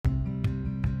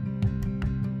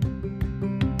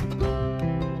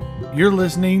You're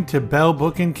listening to Bell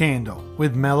Book and Candle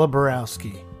with Mela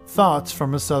Borowski. Thoughts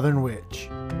from a Southern Witch.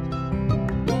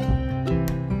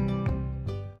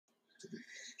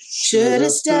 Should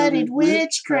have studied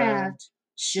witchcraft.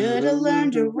 Should have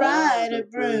learned to ride a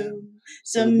broom.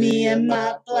 So me and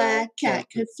my black cat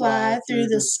could fly through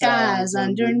the skies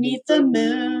underneath the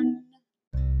moon.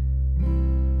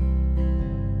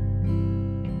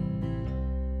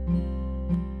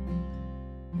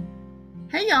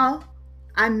 Hey y'all,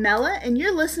 I'm Mela and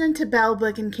you're listening to Bell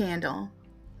Book and Candle.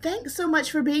 Thanks so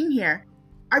much for being here.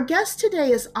 Our guest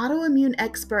today is autoimmune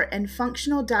expert and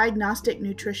functional diagnostic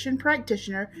nutrition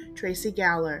practitioner Tracy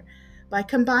Gowler. By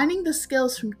combining the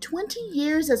skills from 20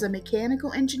 years as a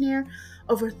mechanical engineer,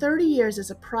 over 30 years as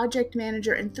a project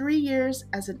manager, and 3 years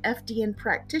as an FDN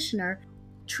practitioner,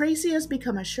 Tracy has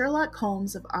become a Sherlock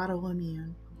Holmes of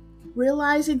autoimmune.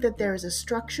 Realizing that there is a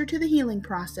structure to the healing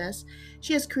process,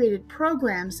 she has created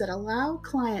programs that allow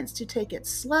clients to take it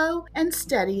slow and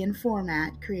steady in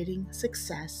format, creating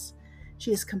success.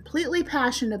 She is completely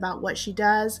passionate about what she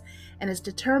does and is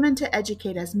determined to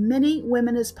educate as many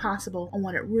women as possible on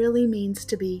what it really means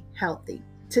to be healthy.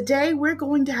 Today, we're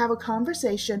going to have a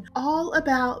conversation all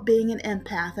about being an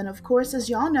empath. And of course, as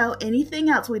y'all know, anything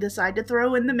else we decide to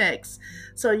throw in the mix.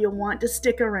 So you'll want to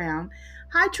stick around.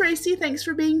 Hi, Tracy. Thanks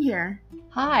for being here.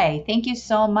 Hi. Thank you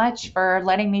so much for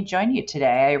letting me join you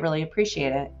today. I really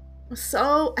appreciate it.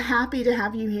 So happy to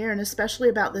have you here, and especially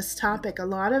about this topic. A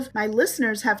lot of my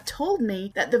listeners have told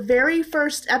me that the very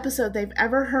first episode they've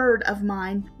ever heard of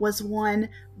mine was one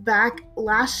back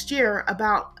last year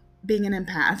about being an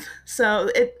empath. So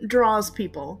it draws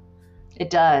people. It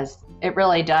does. It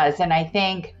really does. And I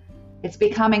think it's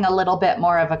becoming a little bit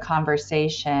more of a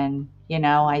conversation.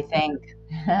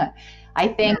 I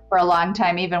think for a long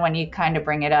time, even when you kind of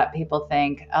bring it up, people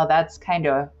think, oh, that's kind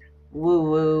of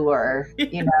woo-woo or,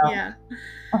 Yeah.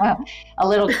 a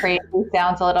little crazy,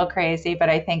 sounds a little crazy, but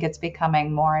I think it's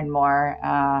becoming more and more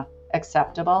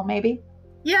acceptable, maybe.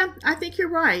 Yeah, I think you're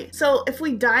right. So if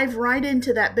we dive right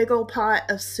into that big old pot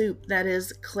of soup that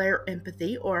is Claire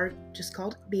empathy, or just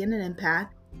called being an empath.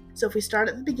 So if we start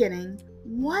at the beginning,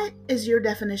 what is your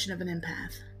definition of an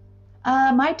empath?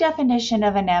 My definition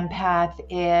of an empath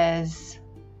is,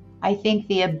 I think,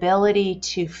 the ability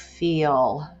to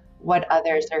feel what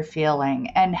others are feeling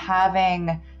and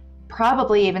having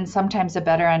probably even sometimes a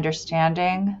better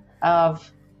understanding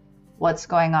of what's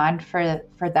going on for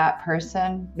that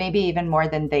person, maybe even more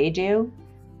than they do.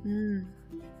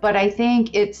 But I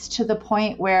think it's to the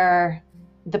point where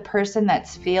the person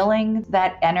that's feeling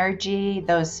that energy,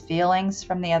 those feelings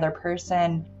from the other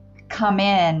person come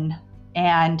in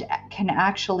and can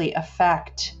actually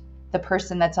affect the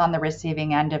person that's on the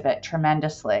receiving end of it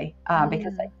tremendously.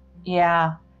 Because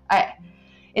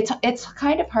it's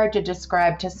kind of hard to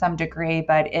describe to some degree,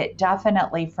 but it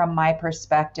definitely, from my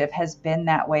perspective, has been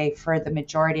that way for the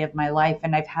majority of my life.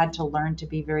 And I've had to learn to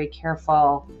be very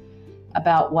careful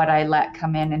about what I let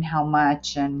come in and how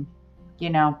much, and.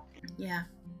 Yeah.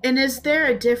 And is there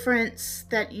a difference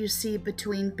that you see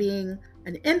between being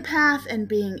an empath and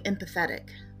being empathetic?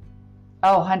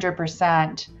 Oh,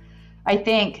 100%. I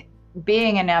think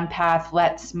being an empath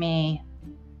lets me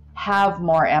have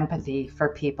more empathy for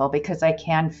people because I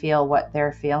can feel what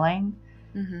they're feeling.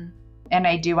 Mm-hmm. And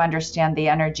I do understand the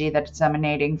energy that's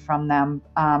emanating from them.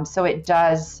 So it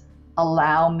does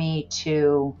allow me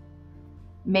to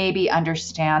maybe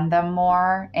understand them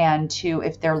more, and to,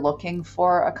 if they're looking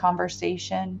for a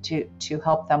conversation, to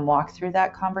help them walk through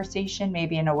that conversation,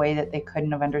 maybe in a way that they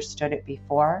couldn't have understood it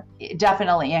before. It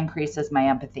definitely increases my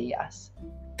empathy, yes.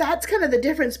 That's kind of the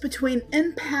difference between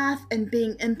empath and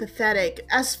being empathetic.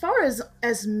 As far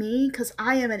as me, because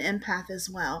I am an empath as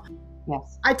well.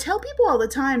 Yes. I tell people all the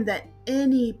time that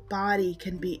anybody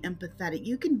can be empathetic.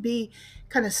 You can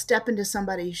kind of step into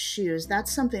somebody's shoes.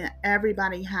 That's something that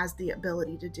everybody has the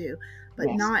ability to do, but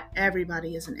Yes. Not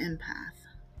everybody is an empath.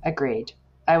 Agreed.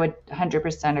 I would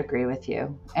 100% agree with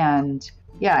you. And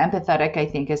yeah, empathetic, I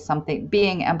think,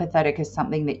 being empathetic is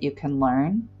something that you can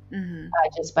learn. Mm-hmm.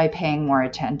 Just by paying more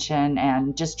attention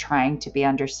and just trying to be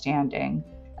understanding.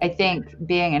 I think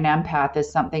being an empath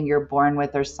is something you're born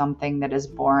with, or something that is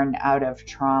born out of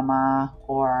trauma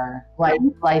or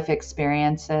life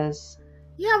experiences.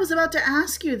 Yeah, I was about to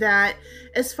ask you that.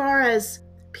 As far as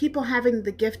people having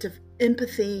the gift of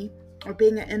empathy or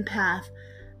being an empath,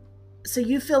 so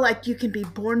you feel like you can be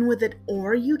born with it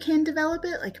or you can develop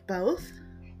it, like both?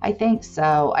 I think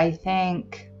so. I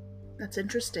think... That's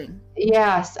interesting.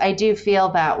 Yes, I do feel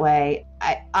that way.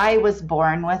 I was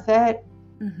born with it.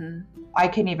 Mm-hmm. I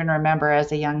can even remember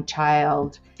as a young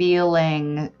child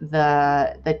feeling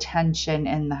the tension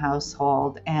in the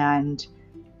household and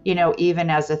even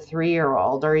as a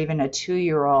 3-year-old or even a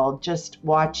 2-year-old, just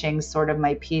watching sort of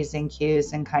my P's and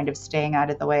Q's and kind of staying out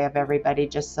of the way of everybody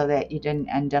just so that you didn't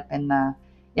end up in the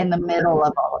middle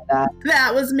of all of that.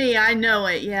 That was me. I know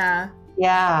it. Yeah.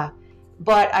 Yeah.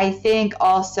 But I think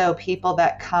also people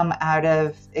that come out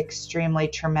of extremely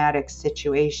traumatic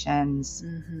situations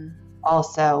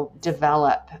also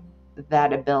develop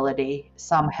that ability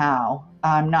somehow.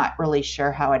 I'm not really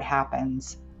sure how it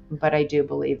happens, but I do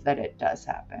believe that it does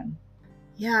happen.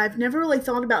 Yeah, I've never really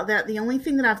thought about that. The only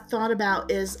thing that I've thought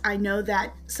about is I know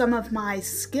that some of my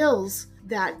skills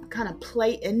that kind of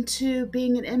play into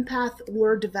being an empath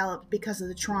were developed because of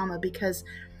the trauma, because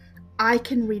I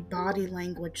can read body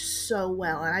language so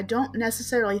well. And I don't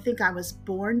necessarily think I was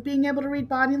born being able to read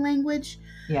body language.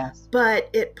 Yes. But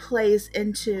it plays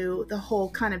into the whole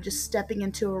kind of just stepping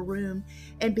into a room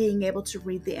and being able to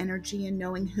read the energy and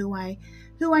knowing who I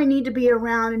need to be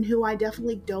around and who I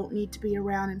definitely don't need to be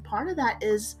around. And part of that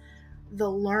is the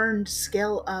learned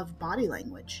skill of body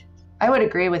language. I would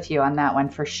agree with you on that one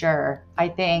for sure. I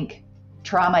think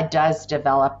trauma does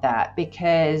develop that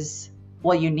because,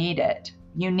 well, you need it.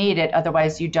 You need it.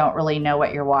 Otherwise, you don't really know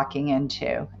what you're walking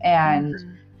into. And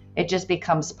it just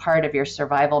becomes part of your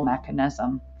survival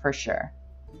mechanism for sure.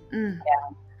 Yeah.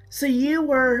 So you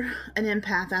were an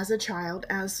empath as a child,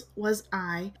 as was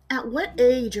I. At what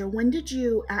age or when did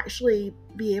you actually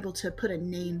be able to put a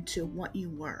name to what you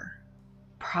were?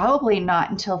 Probably not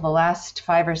until the last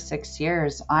 5 or 6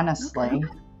 years, honestly. Okay.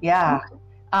 Yeah.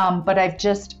 But I've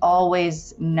just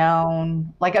always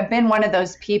known, like I've been one of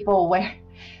those people where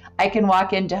I can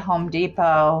walk into Home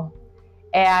Depot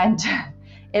and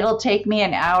it'll take me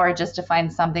an hour just to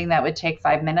find something that would take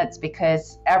 5 minutes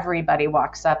because everybody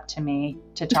walks up to me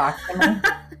to talk to me.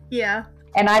 Yeah.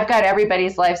 And I've got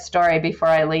everybody's life story before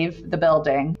I leave the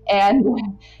building. And,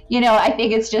 I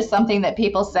think it's just something that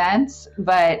people sense,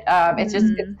 but it's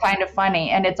kind of funny.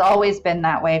 And it's always been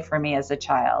that way for me as a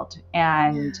child.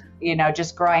 And,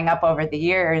 just growing up over the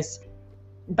years,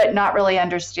 but not really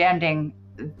understanding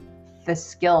the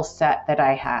skill set that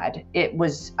I had.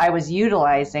 I was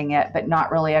utilizing it, but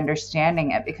not really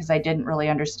understanding it because I didn't really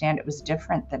understand it was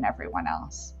different than everyone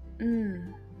else.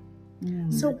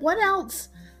 So what else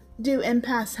do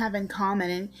empaths have in common?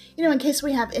 And, in case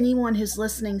we have anyone who's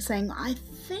listening saying, I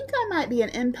think I might be an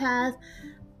empath,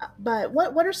 but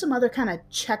what are some other kind of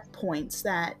checkpoints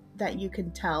that you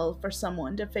can tell for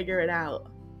someone to figure it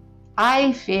out?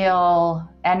 I feel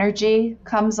energy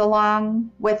comes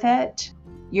along with it.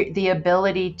 The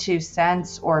ability to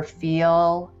sense or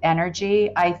feel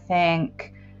energy. I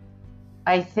think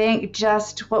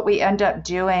just what we end up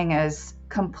doing is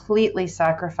completely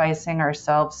sacrificing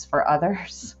ourselves for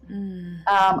others.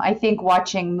 I think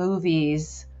watching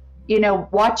movies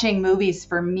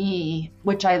for me,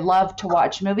 which I love to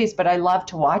watch movies, but I love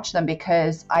to watch them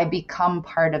because I become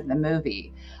part of the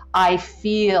movie. I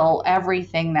feel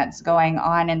everything that's going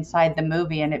on inside the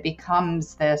movie, and it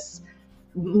becomes this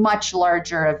much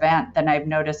larger event than I've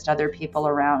noticed other people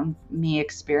around me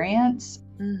experience,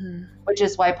 which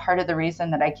is why part of the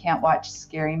reason that I can't watch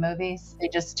scary movies, they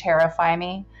just terrify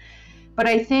me. But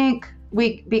I think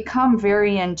we become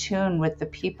very in tune with the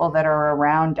people that are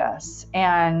around us,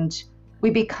 and we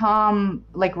become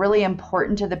like really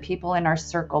important to the people in our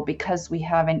circle because we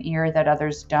have an ear that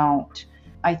others don't.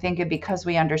 I think because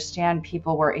we understand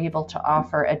people, we're able to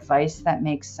offer advice that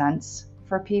makes sense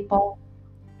for people.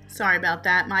 Sorry about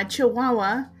that. My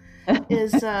chihuahua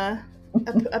is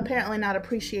apparently not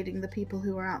appreciating the people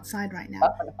who are outside right now.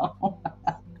 Oh, no.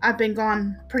 I've been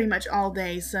gone pretty much all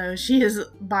day, so she is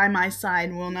by my side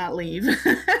and will not leave.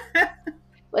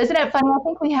 Isn't it funny? I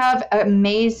think we have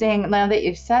amazing, now that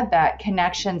you've said that,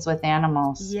 connections with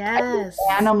animals. Yes.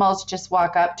 Animals just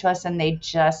walk up to us and they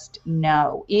just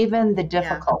know, even the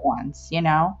difficult ones,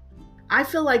 I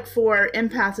feel like for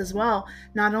empaths as well,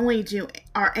 not only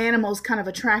are animals kind of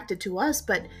attracted to us,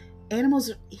 but animals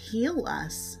heal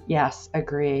us. Yes,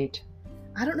 agreed.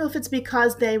 I don't know if it's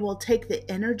because they will take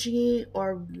the energy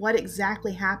or what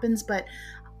exactly happens, but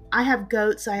I have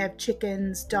goats, I have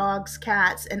chickens, dogs,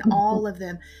 cats, and all of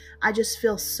them. I just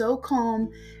feel so calm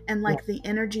and like the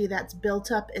energy that's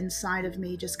built up inside of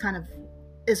me just kind of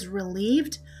is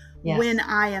relieved when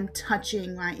I am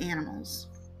touching my animals.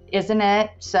 Isn't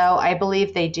it? So I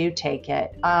believe they do take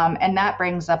it. And that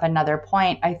brings up another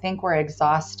point. I think we're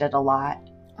exhausted a lot.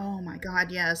 Oh my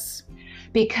God, yes.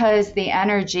 Because the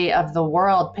energy of the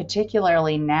world,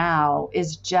 particularly now,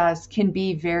 can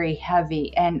be very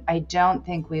heavy. And I don't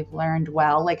think we've learned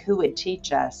well, like who would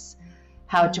teach us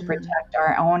how to protect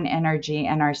our own energy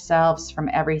and ourselves from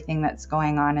everything that's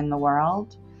going on in the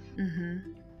world.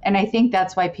 And I think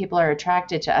that's why people are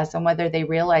attracted to us, and whether they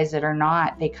realize it or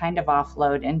not, they kind of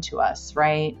offload into us,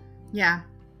 right? Yeah.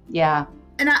 Yeah.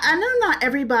 And I know not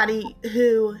everybody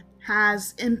who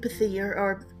has empathy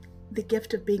or the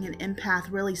gift of being an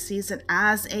empath really sees it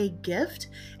as a gift.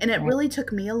 And it really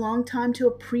took me a long time to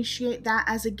appreciate that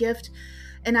as a gift.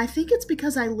 And I think it's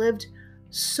because I lived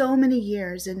so many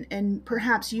years, and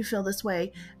perhaps you feel this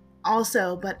way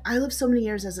also, but I lived so many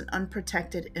years as an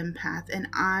unprotected empath, and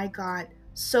I got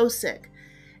so sick.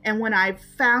 And when I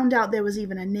found out there was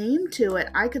even a name to it,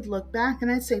 I could look back and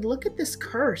I'd say, look at this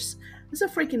curse. There's a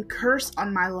freaking curse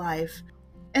on my life.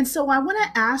 And so I want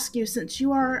to ask you, since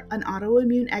you are an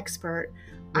autoimmune expert,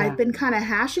 I've been kind of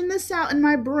hashing this out in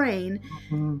my brain.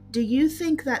 Do you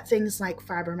think that things like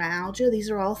fibromyalgia, these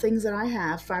are all things that I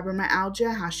have,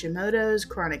 fibromyalgia, Hashimoto's,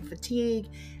 chronic fatigue,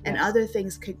 and other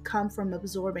things could come from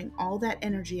absorbing all that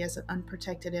energy as an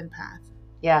unprotected empath?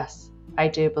 Yes, I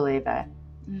do believe it.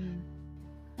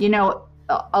 You know,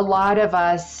 a lot of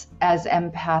us as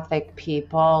empathic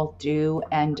people do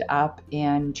end up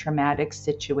in traumatic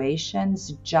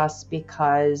situations just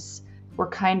because we're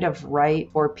kind of right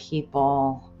for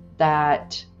people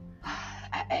that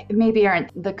maybe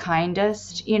aren't the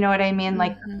kindest, you know what I mean?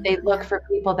 Like they look for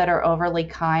people that are overly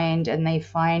kind, and they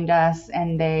find us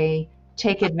and they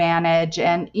take advantage.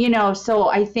 And, you know, so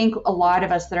I think a lot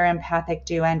of us that are empathic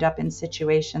do end up in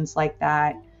situations like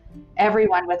that.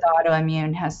 Everyone with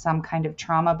autoimmune has some kind of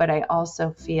trauma, but I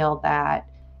also feel that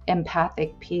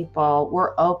empathic people,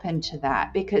 we're open to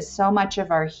that because so much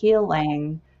of our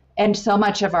healing and so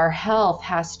much of our health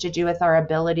has to do with our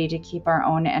ability to keep our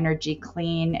own energy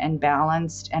clean and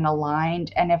balanced and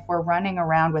aligned. And if we're running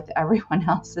around with everyone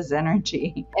else's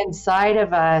energy inside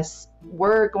of us,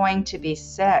 we're going to be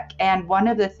sick. And one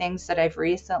of the things that I've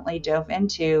recently dove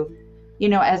into, you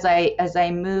know, as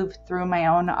I move through my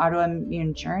own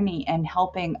autoimmune journey and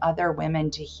helping other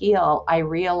women to heal, I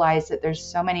realize that there's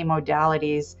so many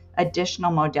modalities,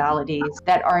 additional modalities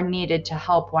that are needed to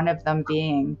help, one of them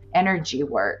being energy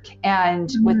work.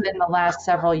 And within the last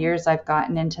several years, I've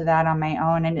gotten into that on my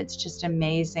own, and it's just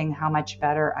amazing how much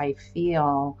better I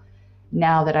feel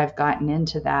now that I've gotten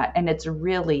into that, and it's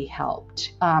really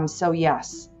helped. So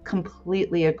yes,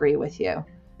 completely agree with you.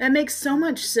 That makes so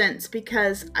much sense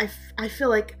because I feel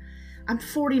like I'm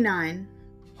 49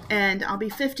 and I'll be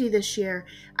 50 this year.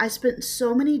 I spent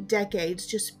so many decades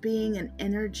just being an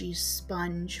energy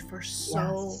sponge for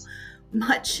so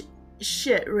much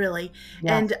shit, really.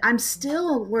 And I'm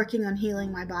still working on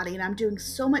healing my body, and I'm doing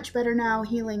so much better now,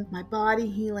 healing my body,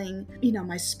 healing, you know,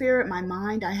 my spirit, my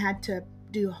mind. I had to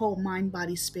do a whole mind,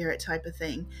 body, spirit type of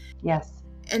thing. Yes.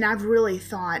 And I've really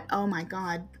thought, oh my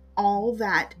God, all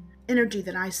that energy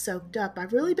that I soaked up,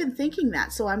 I've really been thinking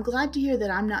that. So I'm glad to hear that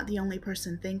I'm not the only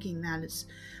person thinking that.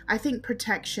 I think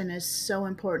protection is so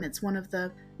important. It's one of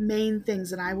the main things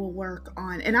that I will work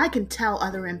on. And I can tell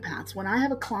other empaths. When I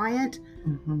have a client,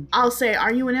 I'll say,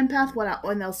 are you an empath?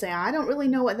 And they'll say, I don't really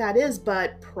know what that is,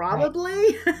 but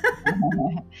probably.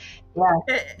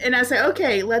 And I say,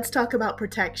 okay, let's talk about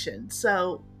protection.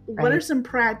 So what are some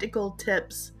practical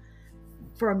tips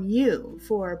from you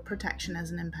for protection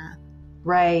as an empath?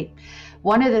 Right.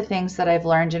 One of the things that I've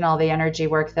learned in all the energy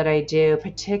work that I do,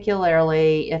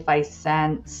 particularly if I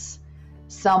sense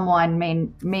someone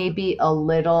may be a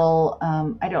little,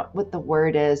 I don't know what the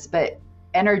word is, but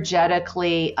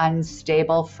energetically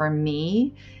unstable for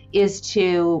me, is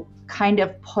to kind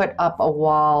of put up a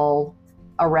wall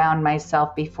around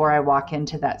myself before I walk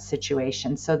into that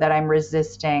situation so that I'm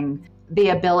resisting the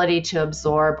ability to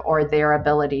absorb or their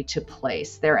ability to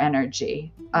place their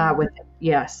energy with it.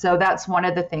 Yeah, so that's one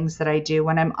of the things that I do.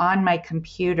 When I'm on my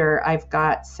computer, I've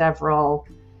got several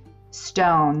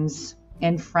stones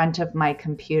in front of my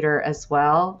computer as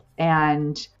well,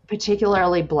 and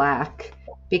particularly black,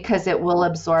 because it will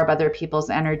absorb other people's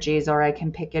energies, or I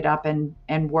can pick it up and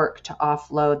work to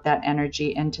offload that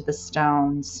energy into the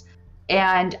stones.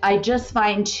 And I just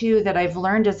find too that I've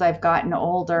learned as I've gotten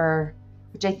older,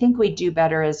 which I think we do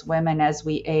better as women as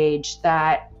we age,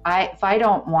 that if I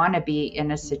don't want to be in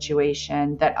a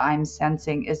situation that I'm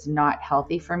sensing is not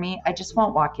healthy for me, I just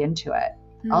won't walk into it.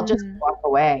 I'll just walk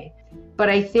away. But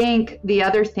I think the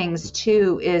other things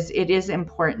too is it is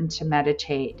important to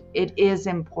meditate. It is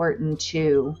important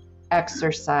to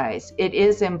exercise. It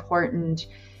is important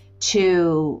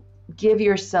to give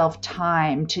yourself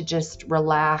time to just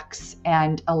relax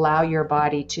and allow your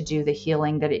body to do the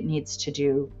healing that it needs to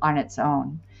do on its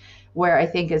own. Where I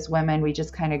think as women, we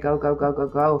just kind of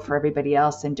go for everybody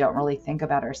else and don't really think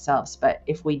about ourselves. But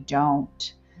if we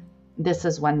don't, this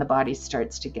is when the body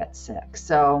starts to get sick.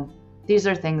 So these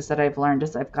are things that I've learned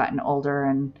as I've gotten older,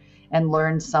 and and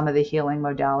learn some of the healing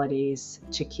modalities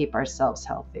to keep ourselves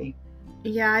healthy.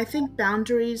 Yeah, I think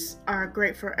boundaries are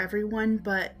great for everyone,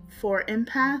 but for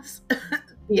empaths,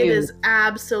 it is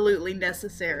absolutely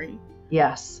necessary.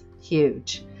 Yes,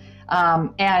 huge.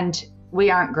 And we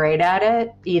aren't great at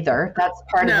it either. That's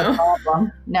part of the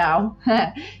problem. No,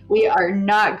 we are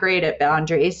not great at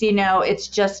boundaries. It's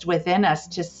just within us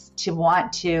to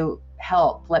want to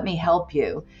help. Let me help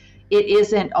you. It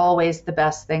isn't always the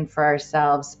best thing for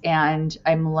ourselves. And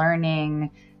I'm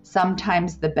learning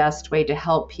sometimes the best way to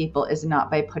help people is not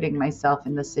by putting myself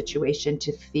in the situation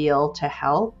to feel to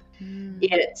help.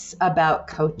 It's about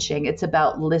coaching. It's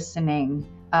about listening,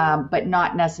 but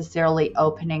not necessarily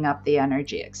opening up the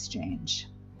energy exchange.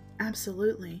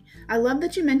 Absolutely. I love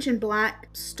that you mentioned black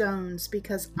stones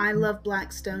because I love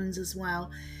black stones as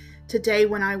well. Today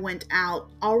when I went out,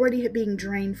 already being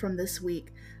drained from this week,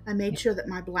 I made sure that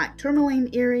my black tourmaline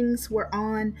earrings were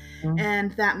on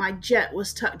and that my jet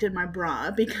was tucked in my bra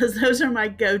because those are my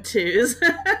go-tos.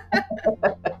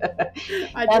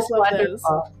 I just love those.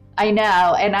 I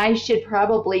know, and I should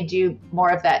probably do more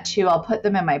of that too. I'll put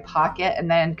them in my pocket and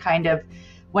then kind of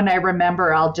when I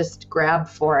remember, I'll just grab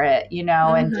for it,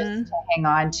 and just hang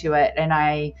on to it.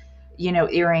 And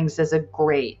earrings is a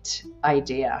great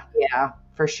idea. Yeah,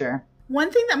 for sure. One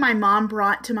thing that my mom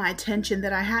brought to my attention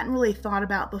that I hadn't really thought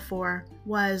about before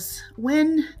was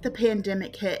when the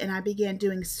pandemic hit and I began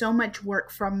doing so much work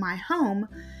from my home.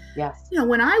 Yes.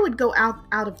 When I would go out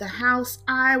of the house,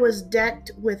 I was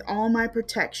decked with all my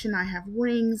protection. I have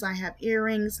rings, I have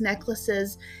earrings,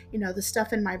 necklaces, the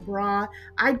stuff in my bra.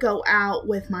 I'd go out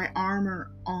with my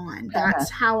armor on. That's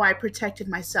how I protected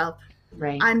myself.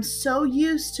 Right. I'm so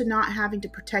used to not having to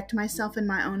protect myself in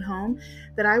my own home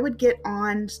that I would get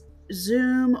on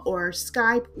Zoom or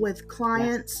Skype with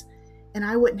clients and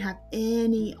I wouldn't have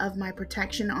any of my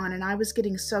protection on. And I was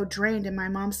getting so drained. And my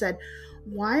mom said,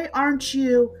 why aren't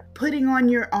you putting on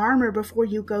your armor before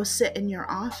you go sit in your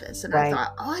office? And I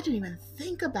thought, I didn't even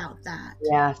think about that.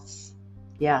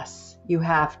 Yes, you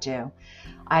have to,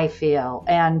 I feel.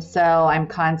 And so I'm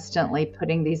constantly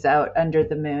putting these out under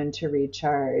the moon to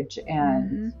recharge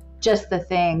and just the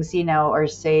things, or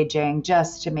saging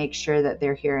just to make sure that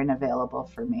they're here and available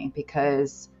for me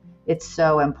because it's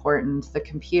so important. The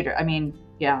computer,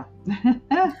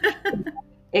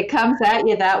 it comes at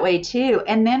you that way too.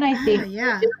 And then I think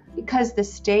because the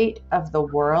state of the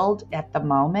world at the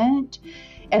moment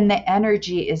and the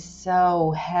energy is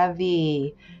so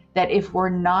heavy that if we're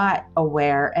not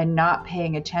aware and not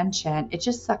paying attention, it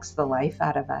just sucks the life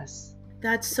out of us.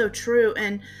 That's so true.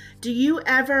 And do you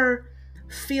ever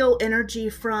feel energy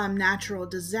from natural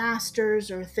disasters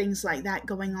or things like that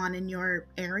going on in your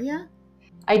area?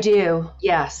 I do,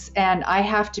 yes. And I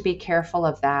have to be careful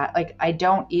of that. Like, I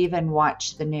don't even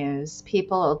watch the news.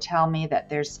 People will tell me that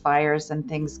there's fires and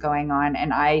things going on,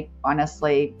 and I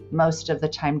honestly, most of the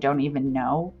time, don't even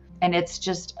know. And it's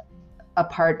just a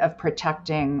part of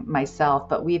protecting myself.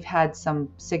 But we've had some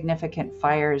significant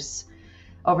fires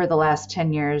over the last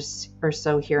 10 years or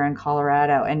so here in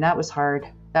Colorado, and that was hard.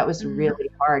 That was really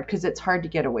hard because it's hard to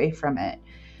get away from it.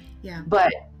 Yeah.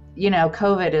 But,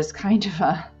 COVID is kind of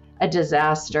a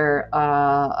disaster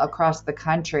across the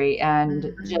country.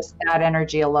 And just that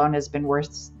energy alone has been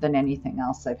worse than anything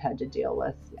else I've had to deal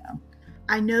with.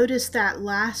 I noticed that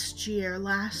last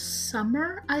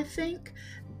summer, I think,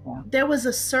 there was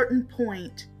a certain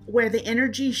point where the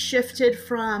energy shifted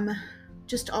from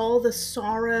just all the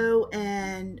sorrow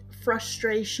and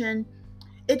frustration.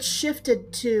 It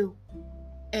shifted to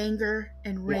anger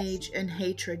and rage and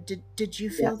hatred. Did you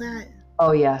feel that?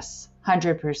 Oh, yes.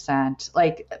 100%.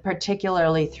 Like,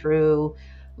 particularly through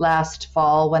last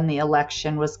fall when the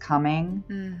election was coming.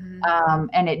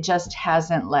 And it just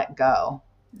hasn't let go,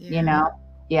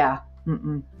 Yeah.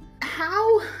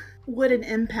 How would an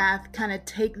empath kind of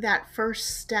take that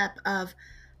first step of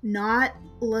not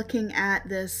looking at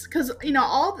this? Because,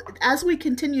 as we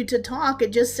continue to talk,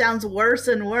 it just sounds worse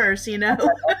and worse,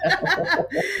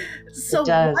 So what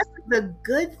are the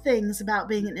good things about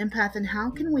being an empath, and how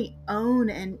can we own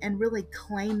and really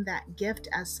claim that gift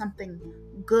as something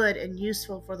good and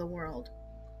useful for the world?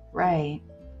 Right.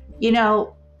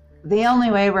 The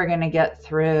only way we're going to get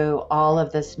through all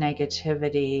of this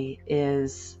negativity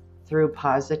is through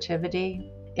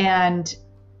positivity. And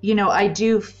I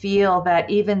do feel that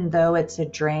even though it's a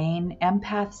drain,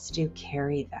 empaths do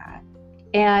carry that.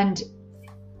 And,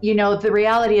 the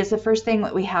reality is the first thing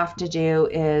that we have to do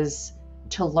is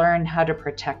to learn how to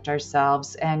protect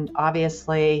ourselves. And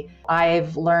obviously,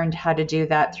 I've learned how to do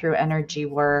that through energy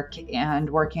work and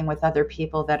working with other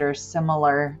people that are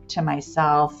similar to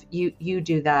myself. You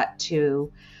do that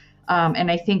too.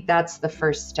 And I think that's the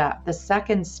first step. The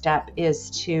second step is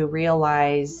to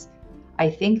realize, I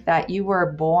think that you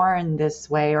were born this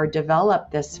way or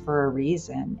developed this for a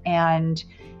reason. And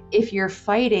if you're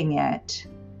fighting it,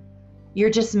 you're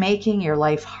just making your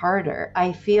life harder.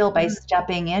 I feel by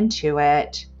stepping into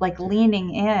it, like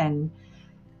leaning in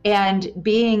and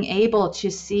being able to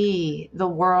see the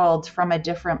world from a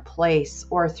different place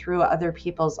or through other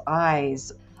people's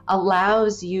eyes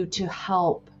allows you to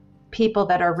help people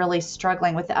that are really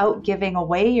struggling without giving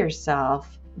away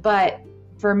yourself. But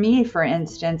for me, for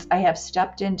instance, I have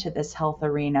stepped into this health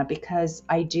arena because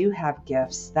I do have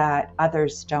gifts that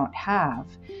others don't have.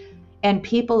 And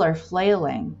people are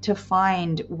flailing to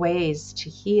find ways to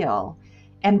heal.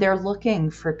 And they're looking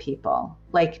for people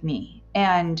like me.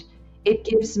 And it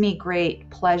gives me great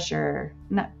pleasure,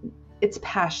 it's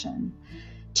passion,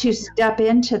 to step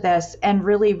into this and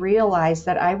really realize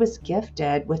that I was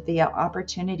gifted with the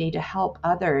opportunity to help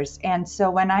others. And so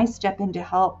when I step in to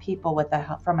help people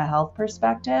from a health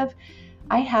perspective,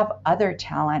 I have other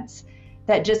talents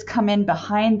that just come in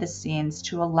behind the scenes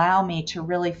to allow me to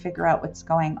really figure out what's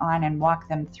going on and walk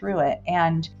them through it.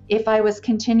 And if I was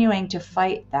continuing to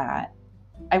fight that,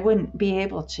 I wouldn't be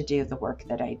able to do the work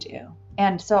that I do.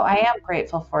 And so I am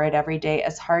grateful for it every day,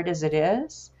 as hard as it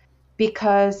is,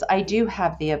 because I do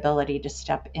have the ability to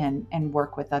step in and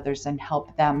work with others and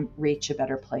help them reach a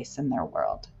better place in their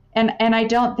world. And I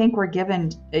don't think we're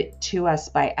given it to us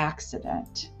by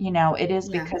accident. It is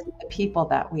because of the people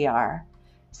that we are.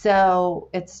 So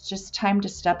it's just time to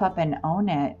step up and own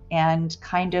it and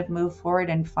kind of move forward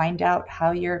and find out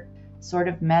how you're sort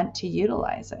of meant to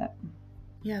utilize it.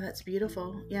 Yeah, that's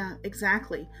beautiful. Yeah,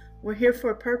 exactly. We're here for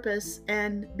a purpose,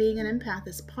 and being an empath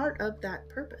is part of that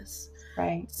purpose.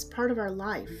 Right. It's part of our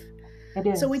life. It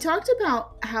is. So we talked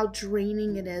about how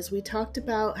draining it is. We talked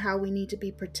about how we need to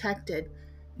be protected.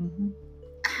 Mm-hmm.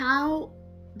 How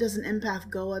does an empath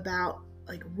go about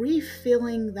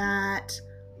refilling that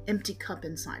empty cup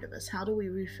inside of us? How do we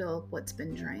refill what's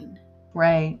been drained?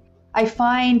 Right. I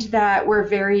find that we're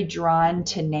very drawn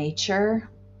to nature.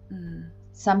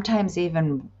 Sometimes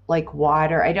even like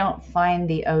water. I don't find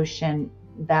the ocean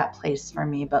that place for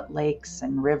me, but lakes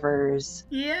and rivers.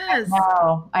 Yes.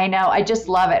 I know. I just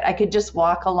love it. I could just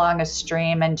walk along a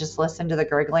stream and just listen to the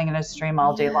gurgling in a stream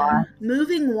all day long.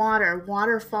 Moving water,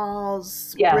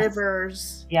 waterfalls,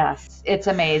 rivers. Yes. It's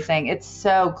amazing. It's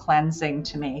so cleansing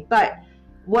to me. But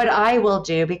what I will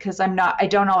do, because I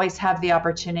don't always have the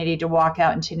opportunity to walk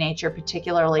out into nature,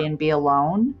 particularly and be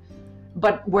alone.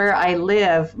 But where I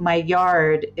live, my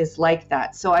yard is like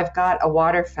that. So I've got a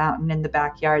water fountain in the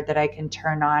backyard that I can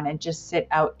turn on and just sit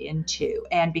out into.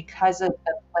 And because of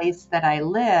the place that I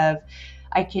live,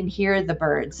 I can hear the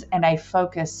birds and I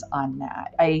focus on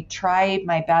that. I try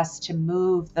my best to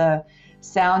move the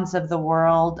sounds of the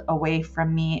world away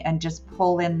from me and just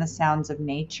pull in the sounds of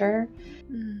nature.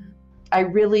 I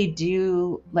really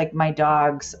do, like my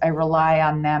dogs, I rely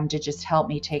on them to just help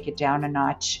me take it down a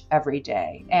notch every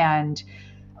day. And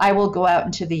I will go out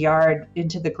into the yard,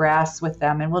 into the grass with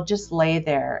them, and we'll just lay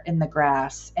there in the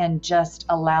grass and just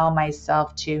allow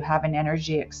myself to have an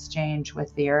energy exchange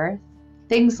with the earth.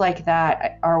 Things like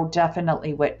that are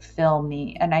definitely what fill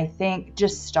me. And I think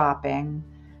just stopping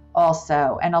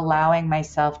also and allowing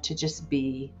myself to just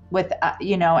be with,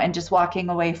 and just walking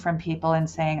away from people and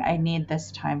saying, I need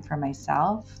this time for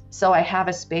myself. So I have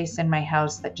a space in my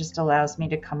house that just allows me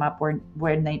to come up where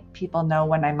people know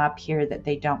when I'm up here that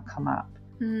they don't come up.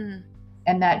 And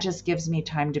that just gives me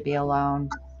time to be alone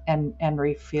and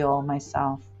refuel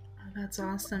myself. That's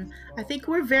awesome. I think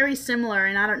we're very similar,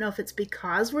 and I don't know if it's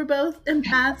because we're both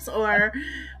empaths or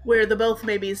we're both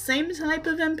maybe the same type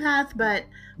of empath, but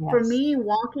for me,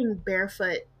 walking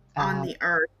barefoot on the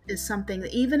earth is something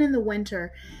that even in the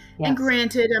winter, and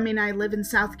granted, I mean, I live in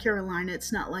South Carolina.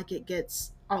 It's not like it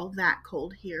gets all that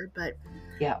cold here, but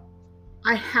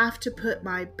I have to put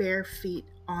my bare feet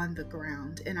on the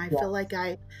ground, and I feel like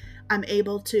I'm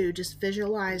able to just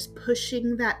visualize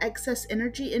pushing that excess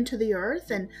energy into the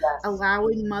earth and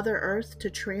allowing Mother Earth to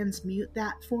transmute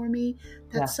that for me.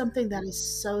 That's something that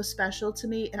is so special to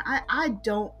me. And I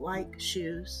don't like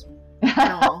shoes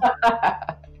at all.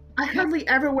 I hardly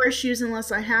ever wear shoes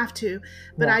unless I have to,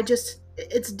 but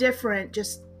it's different.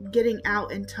 Just getting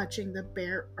out and touching the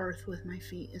bare earth with my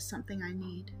feet is something I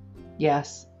need.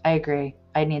 Yes, I agree.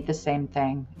 I need the same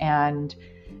thing. And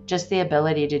just the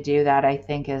ability to do that, I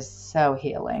think, is so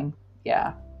healing.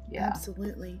 Yeah.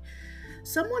 Absolutely.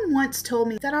 Someone once told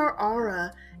me that our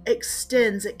aura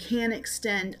can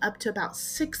extend up to about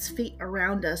 6 feet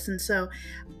around us. And so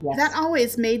that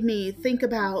always made me think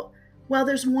about, well,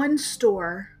 there's one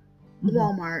store,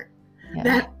 Walmart,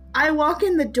 that I walk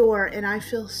in the door and I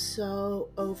feel so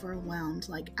overwhelmed,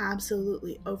 like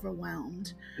absolutely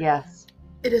overwhelmed. Yes.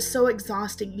 It is so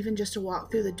exhausting even just to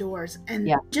walk through the doors. And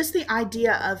Yeah. just the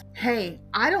idea of, hey,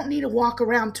 I don't need to walk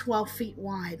around 12 feet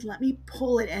wide. Let me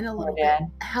pull it in a little bit.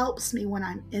 Helps me when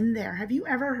I'm in there. Have you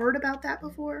ever heard about that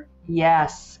before?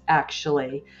 Yes,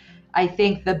 actually. I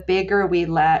think the bigger we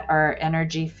let our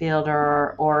energy field or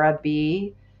our aura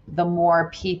be, the more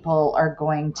people are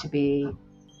going to be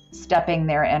stepping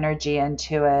their energy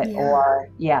into it. Yeah. Or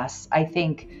yes, I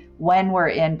think when we're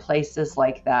in places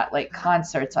like that, like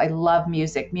concerts, I love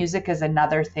music. Music is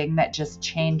another thing that just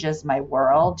changes my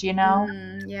world, you know?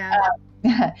 Yeah.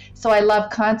 So I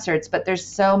love concerts, but there's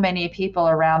so many people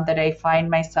around that I find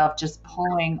myself just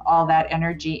pulling all that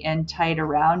energy in tight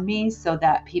around me so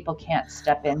that people can't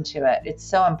step into it. It's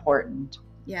so important.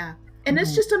 Yeah. And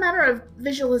it's just a matter of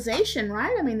visualization,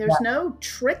 right? I mean, there's no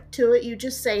trick to it. You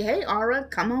just say, hey, aura,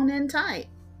 come on in tight.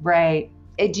 Right.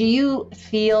 Do you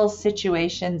feel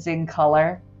situations in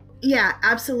color? Yeah,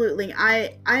 absolutely.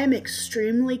 I am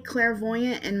extremely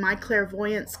clairvoyant, and my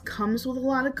clairvoyance comes with a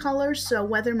lot of colors. So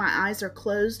whether my eyes are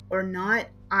closed or not,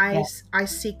 I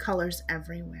see colors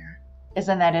everywhere.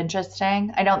 Isn't that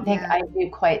interesting? I don't think I do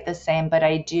quite the same, but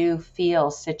I do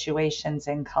feel situations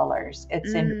in colors.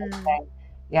 It's interesting.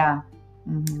 Yeah.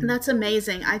 Mm-hmm. That's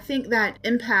amazing. I think that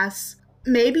empaths,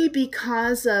 maybe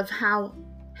because of how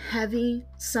heavy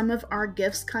some of our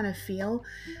gifts kind of feel,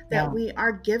 that we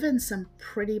are given some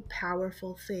pretty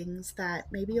powerful things that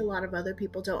maybe a lot of other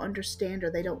people don't understand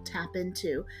or they don't tap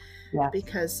into.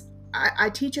 Because I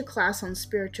teach a class on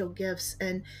spiritual gifts,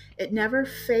 and it never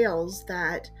fails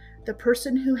that the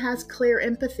person who has clear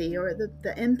empathy, or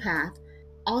the empath,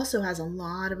 also has a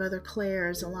lot of other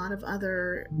clairs, a lot of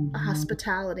other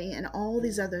hospitality, and all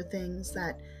these other things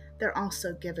that they're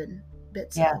also given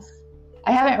bits of.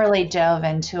 I haven't really dove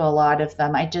into a lot of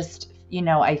them. I just,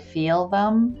 I feel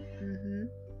them.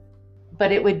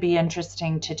 But it would be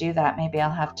interesting to do that. Maybe I'll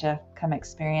have to come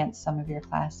experience some of your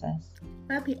classes.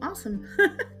 That'd be awesome.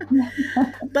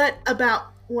 But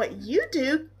about what you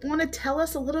do, want to tell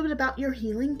us a little bit about your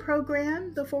healing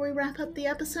program before we wrap up the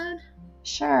episode?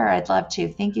 Sure, I'd love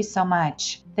to. Thank you so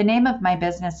much. The name of my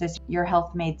business is Your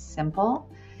Health Made Simple.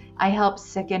 I help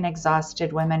sick and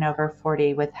exhausted women over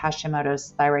 40 with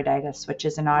Hashimoto's thyroiditis, which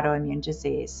is an autoimmune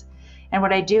disease. And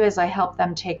what I do is I help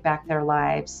them take back their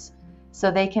lives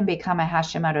so they can become a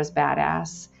Hashimoto's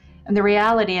badass. And the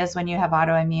reality is, when you have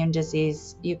autoimmune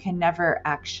disease, you can never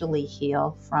actually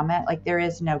heal from it. Like, there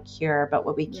is no cure, but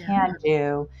what we can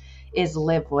do is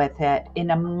live with it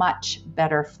in a much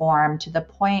better form, to the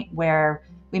point where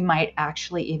we might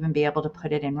actually even be able to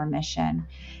put it in remission.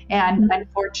 And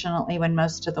unfortunately, when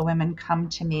most of the women come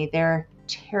to me, they're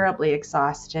terribly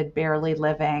exhausted, barely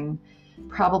living,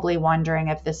 probably wondering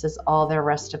if this is all the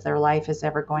rest of their life is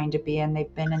ever going to be. And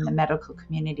they've been in the medical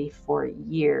community for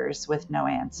years with no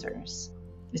answers.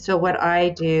 So what I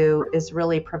do is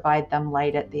really provide them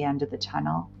light at the end of the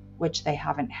tunnel, which they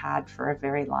haven't had for a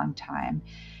very long time.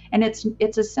 And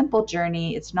it's a simple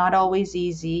journey. It's not always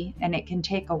easy, and it can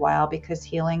take a while, because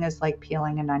healing is like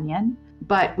peeling an onion.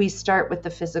 But we start with the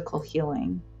physical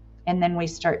healing, and then we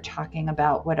start talking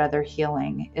about what other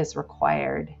healing is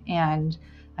required. And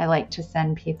I like to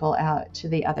send people out to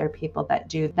the other people that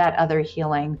do that other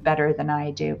healing better than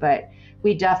I do. But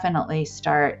we definitely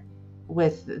start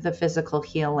with the physical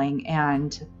healing,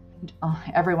 and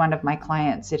every one of my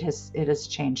clients, it has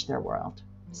changed their world.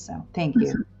 So thank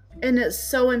you. And it's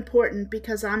so important,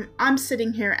 because I'm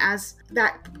sitting here as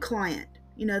that client,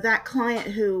 that client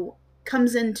who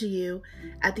comes into you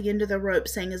at the end of the rope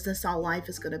saying, is this all life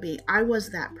is going to be? I was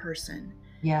that person.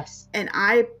 Yes. And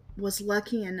I was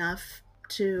lucky enough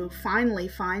to finally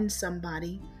find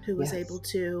somebody who was able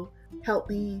to help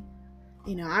me.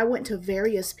 I went to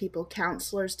various people,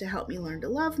 counselors, to help me learn to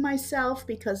love myself,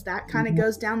 because that kind of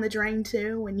goes down the drain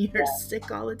too when you're sick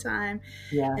all the time.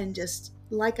 And just,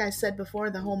 like I said before,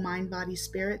 the whole mind, body,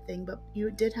 spirit thing. But you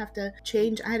did have to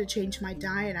change. I had to change my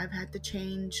diet. I've had to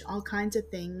change all kinds of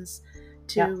things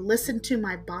to listen to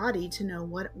my body, to know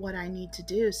what I need to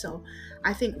do. So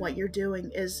I think what you're doing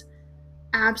is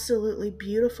absolutely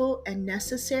beautiful and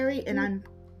necessary. And I'm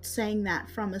saying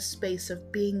that from a space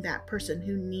of being that person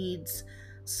who needs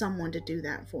someone to do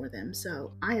that for them.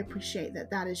 So I appreciate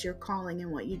that is your calling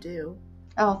and what you do.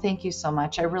 Oh, thank you so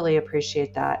much. I really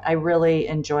appreciate that. I really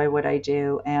enjoy what I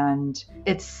do, and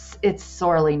it's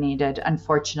sorely needed.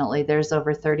 Unfortunately, there's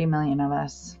over 30 million of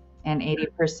us, and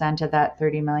 80% of that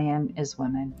 30 million is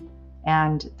women.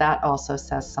 And that also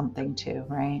says something too,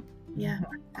 right? Yeah,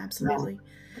 absolutely.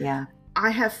 Yeah. I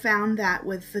have found that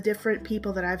with the different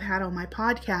people that I've had on my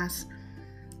podcast,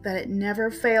 that it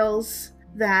never fails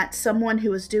that someone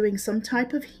who is doing some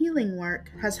type of healing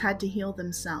work has had to heal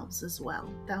themselves as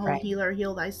well. That whole Right. healer,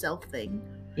 heal thyself thing.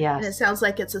 Yes. And it sounds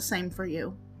like it's the same for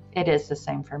you. It is the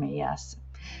same for me, yes.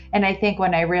 And I think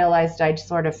when I realized I'd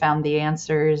sort of found the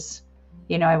answers,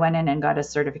 I went in and got a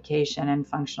certification in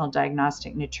functional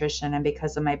diagnostic nutrition. And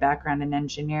because of my background in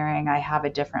engineering, I have a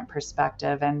different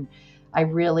perspective. And I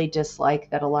really dislike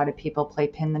that a lot of people play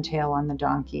pin the tail on the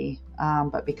donkey.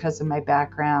 But because of my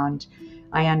background,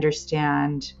 I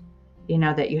understand,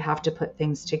 that you have to put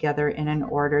things together in an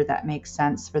order that makes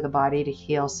sense for the body to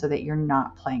heal so that you're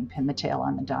not playing pin the tail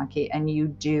on the donkey and you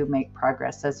do make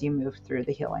progress as you move through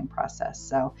the healing process.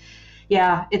 So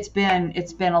yeah, it's been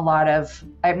a lot of,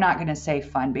 I'm not going to say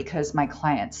fun because my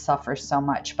clients suffer so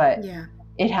much, but Yeah.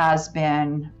 it has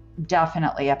been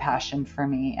definitely a passion for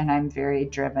me, and I'm very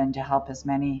driven to help as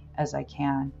many as I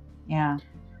can. Yeah.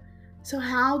 So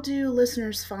how do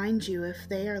listeners find you if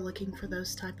they are looking for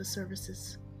those type of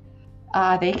services?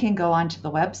 They can go onto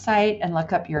the website and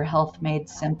look up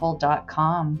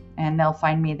yourhealthmadesimple.com and they'll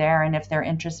find me there. And if they're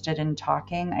interested in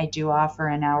talking, I do offer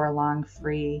an hour-long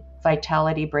free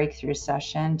vitality breakthrough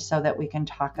session so that we can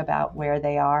talk about where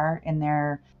they are in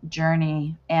their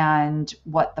journey and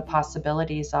what the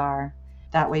possibilities are.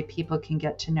 That way people can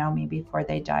get to know me before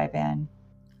they dive in.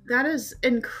 That is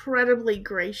incredibly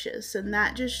gracious, and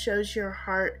that just shows your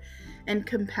heart and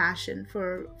compassion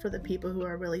for the people who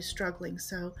are really struggling.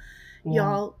 So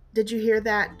y'all, did you hear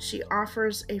that? She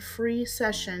offers a free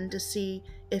session to see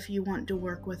if you want to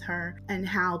work with her and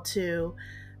how to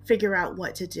figure out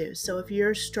what to do. So if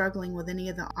you're struggling with any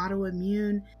of the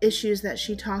autoimmune issues that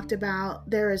she talked about,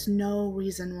 there is no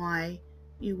reason why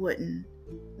you wouldn't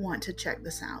want to check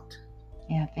this out.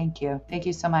 Yeah, thank you. Thank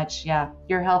you so much. Yeah,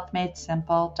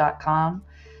 yourhealthmadesimple.com.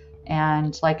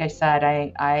 And like I said,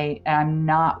 I am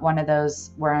not one of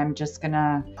those where I'm just going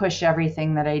to push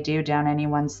everything that I do down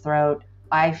anyone's throat.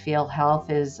 I feel health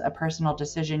is a personal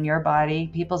decision. Your body,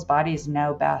 people's bodies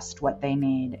know best what they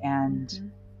need.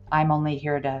 And I'm only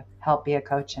here to help be a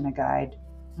coach and a guide.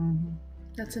 Mm-hmm.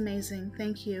 That's amazing.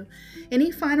 Thank you.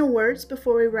 Any final words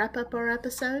before we wrap up our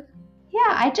episode?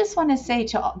 Yeah, I just want to say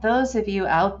to those of you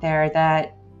out there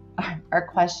that are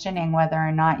questioning whether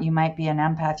or not you might be an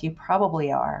empath, you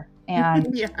probably are.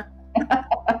 And Yeah.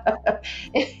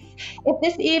 if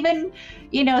this even,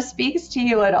 speaks to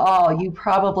you at all, you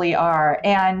probably are.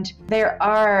 And there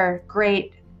are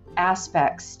great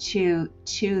aspects to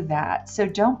that. So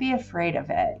don't be afraid of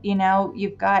it.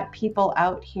 You've got people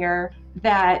out here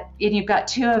and you've got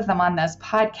two of them on this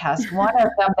podcast, one of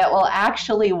them that will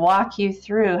actually walk you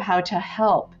through how to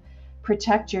help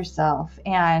protect yourself.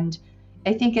 And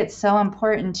I think it's so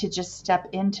important to just step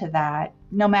into that,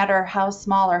 no matter how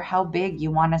small or how big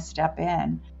you want to step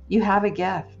in. You have a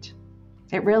gift.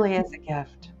 It really is a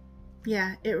gift.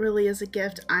 Yeah, it really is a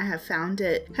gift. I have found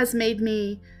it has made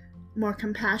me more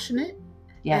compassionate.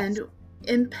 Yes. And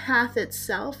empath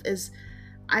itself is,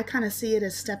 I kind of see it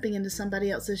as stepping into somebody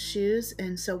else's shoes.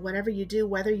 And so whatever you do,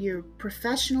 whether you're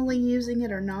professionally using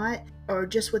it or not, or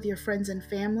just with your friends and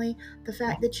family, the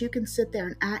fact that you can sit there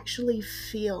and actually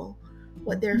feel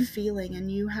what they're feeling,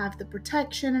 and you have the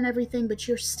protection and everything, but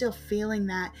you're still feeling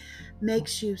that,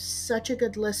 makes you such a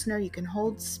good listener. You can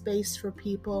hold space for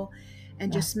people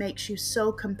and just makes you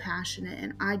so compassionate.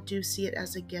 And I do see it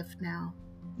as a gift now.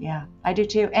 Yeah, I do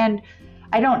too. And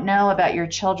I don't know about your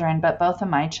children, but both of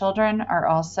my children are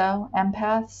also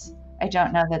empaths. I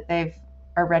don't know that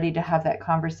are ready to have that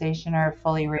conversation or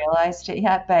fully realized it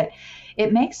yet, but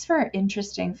it makes for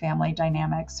interesting family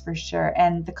dynamics for sure.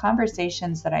 And the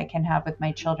conversations that I can have with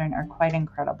my children are quite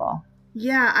incredible.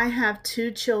 Yeah, I have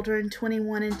two children,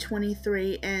 21 and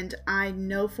 23, and I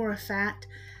know for a fact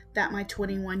that my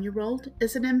 21-year-old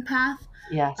is an empath.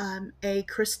 Yes. A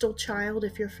crystal child,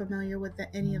 if you're familiar with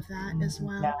any of that as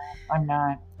well. No, I'm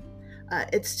not.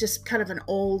 It's just kind of an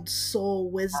old soul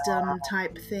wisdom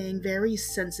type thing, very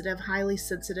sensitive, highly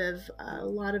sensitive, a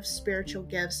lot of spiritual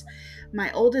gifts. My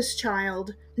oldest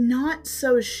child, not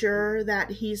so sure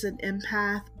that he's an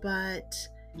empath, but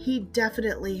he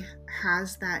definitely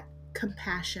has that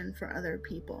compassion for other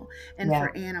people and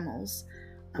for animals.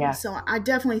 So I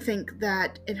definitely think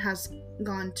that it has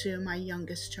gone to my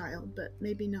youngest child, but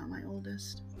maybe not my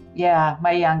oldest. Yeah,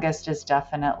 my youngest is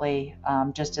definitely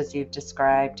just as you've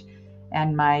described.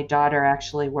 And my daughter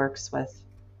actually works with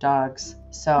dogs.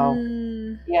 So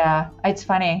yeah, it's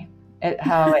funny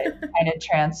how it kind of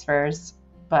transfers.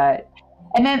 But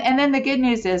and then the good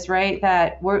news is, right,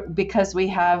 that because we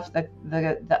have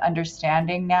the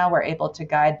understanding now, we're able to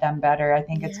guide them better. I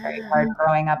think it's very hard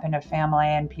growing up in a family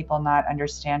and people not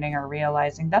understanding or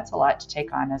realizing. That's a lot to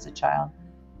take on as a child.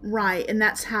 Right. And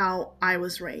that's how I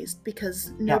was raised,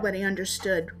 because nobody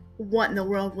understood what in the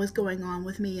world was going on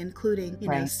with me, including,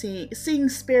 Right. seeing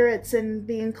spirits and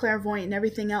being clairvoyant and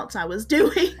everything else I was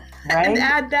doing Right. and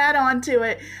add that onto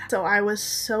it. So I was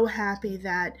so happy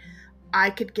that I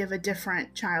could give a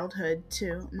different childhood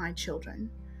to my children.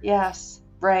 Yes,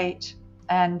 right.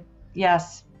 And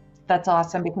yes, that's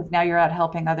awesome, because now you're out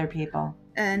helping other people.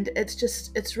 And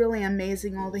it's really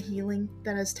amazing, all the healing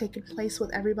that has taken place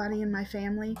with everybody in my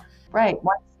family. Right.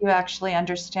 Once you actually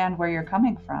understand where you're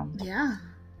coming from. Yeah.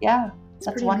 Yeah. It's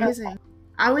That's pretty wonderful. amazing.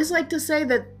 I always like to say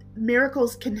that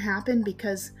miracles can happen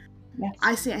because Yes.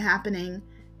 I see it happening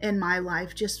in my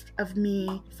life, just of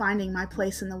me finding my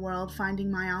place in the world,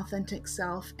 finding my authentic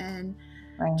self, and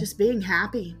Right. just being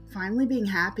happy, finally being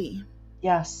happy.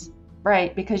 Yes.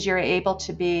 Right. Because you're able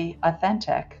to be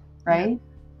authentic, right?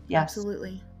 Yes.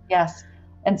 Absolutely. Yes.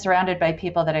 And surrounded by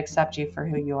people that accept you for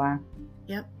who you are.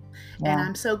 Yep. Yeah. And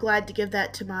I'm so glad to give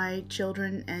that to my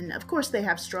children. And of course they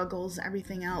have struggles,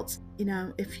 everything else.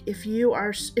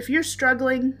 If you're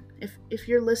struggling, if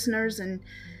you're listeners and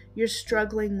you're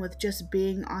struggling with just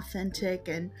being authentic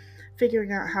and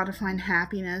figuring out how to find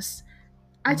happiness,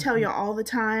 I tell you all the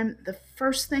time, the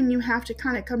first thing you have to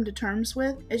kind of come to terms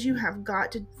with is you have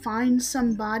got to find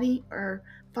somebody or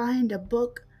find a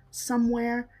book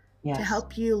somewhere Yes. to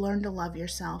help you learn to love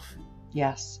yourself.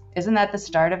 Yes. Isn't that the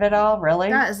start of it all, really?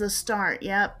 That is the start.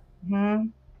 Yep. Hmm.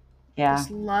 Yeah.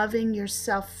 Just loving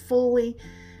yourself fully,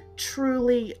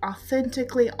 truly,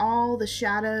 authentically, all the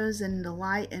shadows and the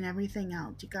light and everything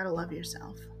else. You got to love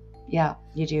yourself. Yeah.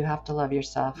 You do have to love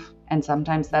yourself. And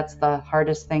sometimes that's the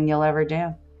hardest thing you'll ever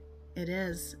do. It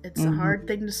is. It's a hard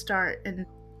thing to start. And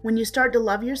when you start to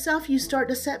love yourself, you start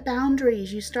to set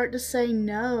boundaries. You start to say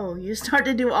no. You start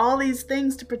to do all these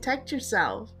things to protect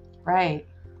yourself. Right.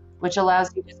 Which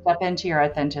allows you to step into your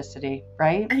authenticity,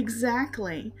 right?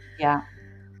 Exactly. Yeah.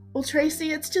 Well,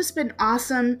 Tracy, it's just been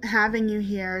awesome having you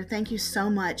here. Thank you so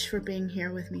much for being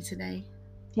here with me today.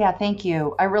 Yeah, thank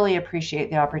you. I really appreciate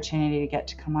the opportunity to get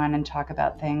to come on and talk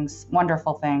about things,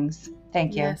 wonderful things.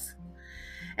 Thank you. Yes.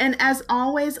 And as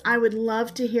always, I would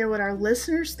love to hear what our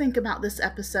listeners think about this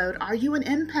episode. Are you an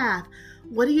empath?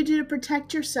 What do you do to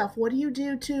protect yourself? What do you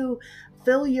do to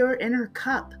fill your inner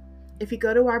cup? If you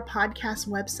go to our podcast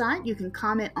website, you can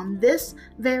comment on this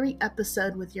very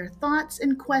episode with your thoughts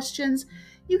and questions.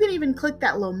 You can even click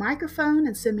that little microphone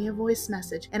and send me a voice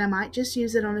message, and I might just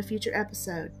use it on a future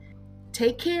episode.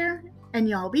 Take care, and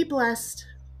y'all be blessed.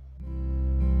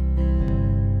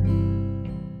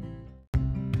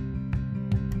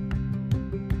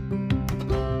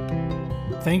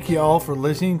 Thank you all for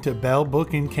listening to Bell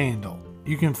Book and Candle.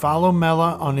 You can follow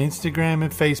Mela on Instagram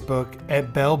and Facebook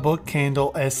at Bell Book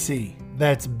Candle SC.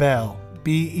 That's Bell,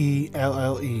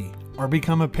 Belle, or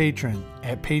become a patron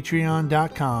at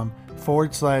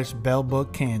patreon.com/Bell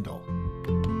Book Candle.